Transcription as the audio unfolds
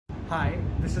Hi,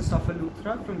 this is Safal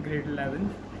Luthra from grade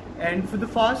 11th, and for the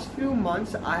past few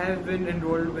months I have been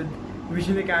enrolled with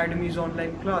Vision Academy's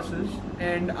online classes,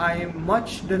 and I am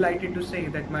much delighted to say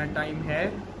that my time here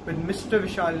with Mr.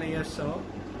 Vishal Nayyar Sir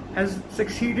has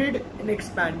succeeded in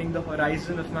expanding the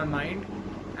horizon of my mind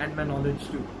and my knowledge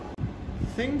too. The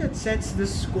thing that sets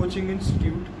this coaching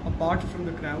institute apart from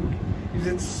the crowd is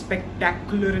its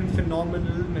spectacular and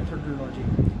phenomenal methodology.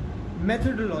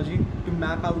 Methodology to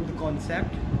map out the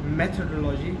concept,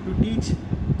 methodology to teach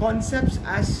concepts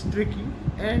as tricky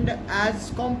and as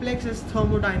complex as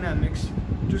thermodynamics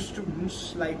to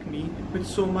students like me with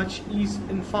so much ease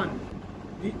and fun.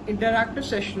 The interactive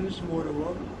sessions,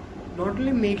 moreover, not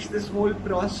only makes this whole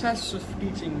process of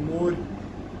teaching more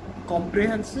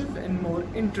comprehensive and more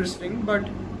interesting, but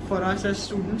for us as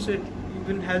students it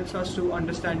even helps us to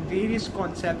understand various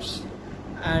concepts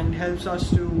and helps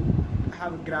us to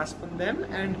have a grasp on them.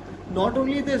 And not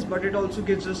only this, but it also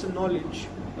gives us a knowledge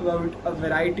about a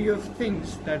variety of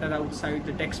things that are outside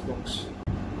the textbooks.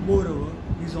 Moreover,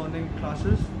 these online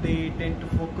classes, they tend to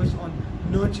focus on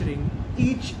nurturing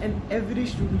each and every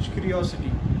student's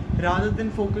curiosity rather than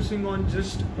focusing on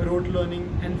just rote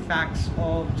learning and facts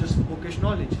of just bookish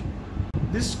knowledge.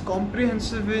 This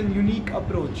comprehensive and unique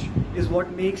approach is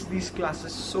what makes these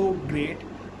classes so great,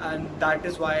 and that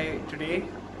is why today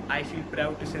I feel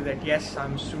proud to say that yes,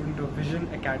 I'm a student of Vision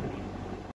Academy.